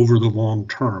over the long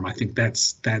term. I think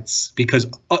that's because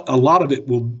a lot of it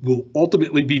will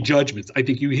ultimately be judgments. I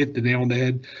think you hit the nail on the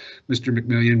head, Mr.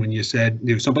 McMillian, when you said,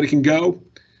 somebody can go,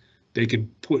 they can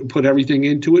put everything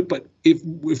into it, but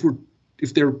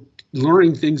if they're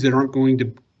learning things that aren't going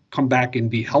to come back and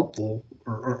be helpful,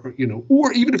 or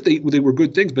even if they were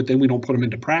good things, but then we don't put them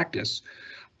into practice,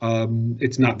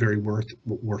 it's not very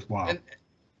worthwhile.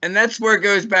 And that's where it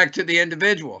goes back to the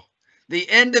individual. The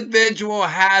individual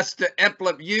has to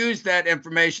use that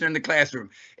information in the classroom.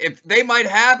 If they might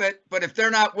have it, but if they're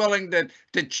not willing to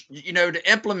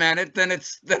implement it, then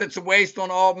it's a waste on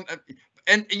all.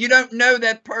 And you don't know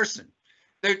that person.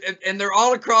 They're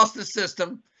all across the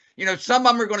system. Some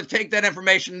of them are going to take that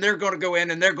information, they're going to go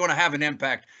in and they're going to have an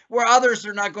impact, where others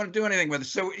are not going to do anything with it.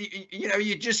 So,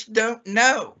 you just don't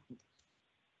know.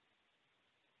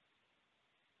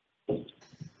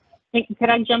 Could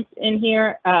I jump in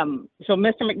here? So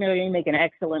Mr. McMillian, you make an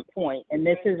excellent point, and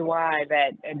this is why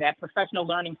that professional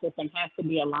learning system has to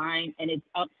be aligned, and it's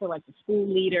up to the school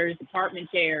leaders, department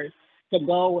chairs to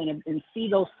go and see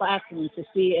those classrooms to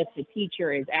see if the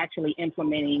teacher is actually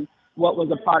implementing what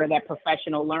was a part of that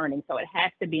professional learning. So it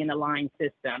has to be an aligned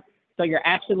system. So you're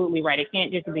absolutely right. It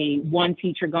can't just be one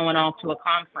teacher going off to a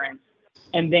conference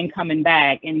and then coming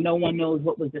back and no one knows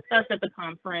what was discussed at the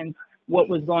conference, what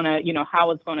was going to,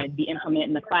 how it's going to be implemented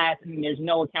in the class, and there's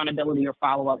no accountability or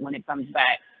follow-up when it comes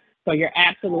back. So you're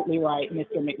absolutely right,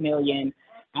 Mr. McMillian.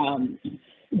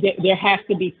 There has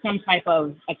to be some type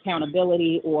of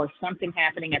accountability or something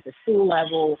happening at the school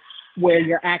level where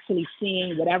you're actually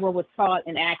seeing whatever was taught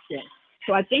in action.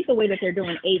 So I think the way that they're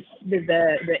doing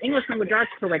the English language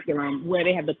arts curriculum, where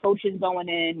they have the coaches going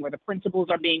in, where the principals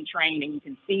are being trained and you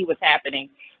can see what's happening,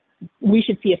 we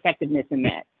should see effectiveness in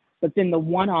that. But then the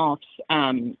one-offs,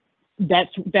 that's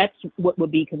what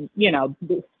would be,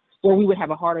 where we would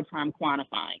have a harder time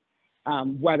quantifying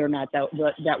whether or not that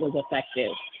was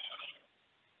effective.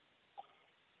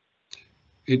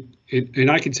 And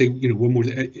I can say, one more,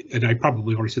 and I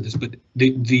probably already said this, but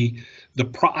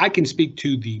I can speak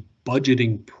to the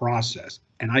budgeting process,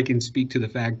 and I can speak to the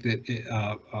fact that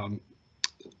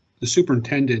the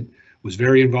superintendent was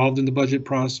very involved in the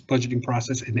budgeting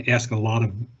process and asked a lot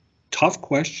of tough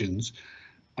questions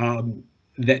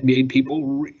that made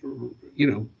people,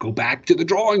 go back to the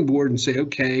drawing board and say,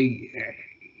 okay,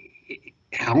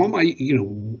 how am I,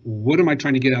 what am I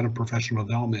trying to get out of professional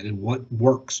development, and what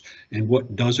works and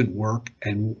what doesn't work,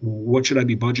 and what should I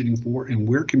be budgeting for, and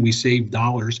where can we save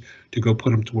dollars to go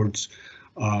put them towards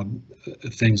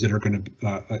things that are going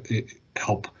to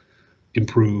help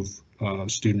improve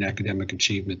student academic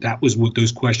achievement. That was what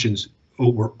those questions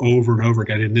were over and over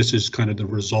again, and this is kind of the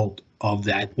result of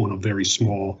that in a very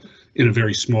small,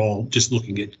 just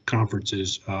looking at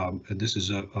conferences. This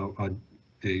is an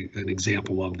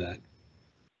example of that.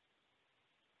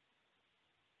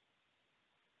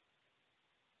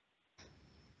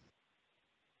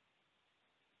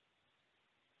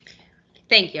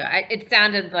 Thank you. It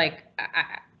sounded like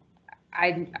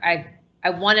I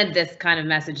wanted this kind of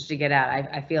message to get out.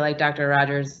 I feel like Dr.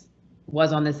 Rogers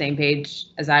was on the same page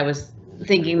as I was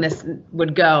thinking this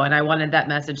would go, and I wanted that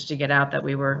message to get out that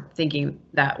we were thinking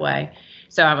that way.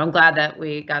 So I'm glad that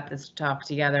we got this talk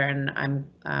together, and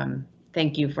I'm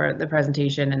thank you for the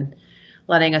presentation and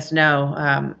letting us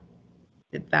know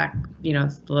that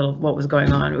a little what was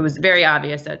going on. It was very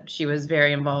obvious that she was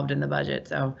very involved in the budget,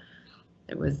 so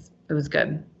it was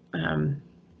good.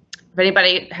 If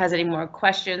anybody has any more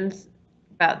questions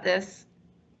about this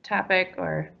topic,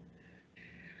 or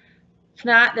if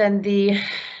not, then the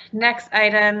next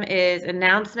item is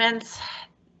announcements.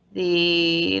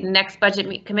 The next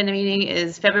budget committee meeting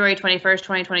is February 21st,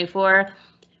 2024.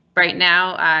 Right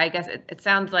now, I guess it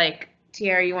sounds like,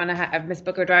 Tiara, you want to have, Ms.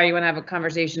 Booker-Dwyer, you want to have a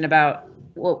conversation about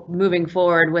moving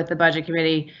forward with the budget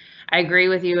committee. I agree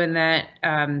with you in that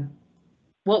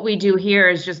what we do here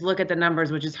is just look at the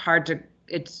numbers, which is hard to,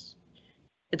 it's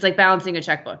like balancing a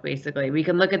checkbook, basically. We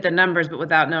can look at the numbers, but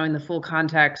without knowing the full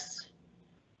context,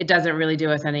 it doesn't really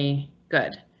do us any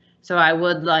good. So I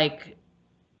would like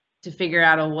to figure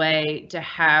out a way to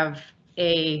have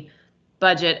a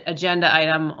budget agenda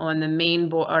item on the main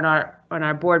board, on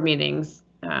our board meetings,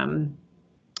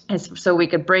 so we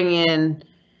could bring in,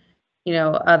 you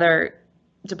know, other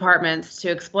departments to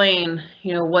explain,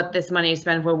 you know, what this money is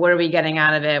spent for, what are we getting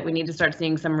out of it? We need to start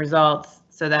seeing some results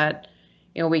so that,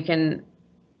 you know, we can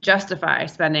justify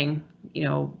spending, you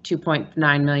know,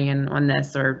 2.9 million on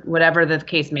this or whatever the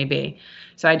case may be.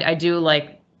 So I do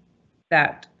like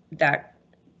that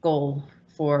goal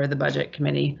for the budget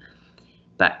committee.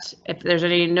 But if there's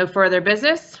no further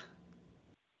business,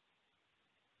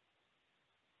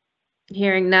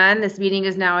 hearing none, this meeting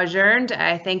is now adjourned.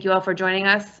 I thank you all for joining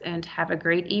us and have a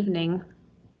great evening.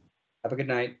 Have a good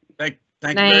night. Thank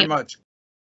you very Night. much.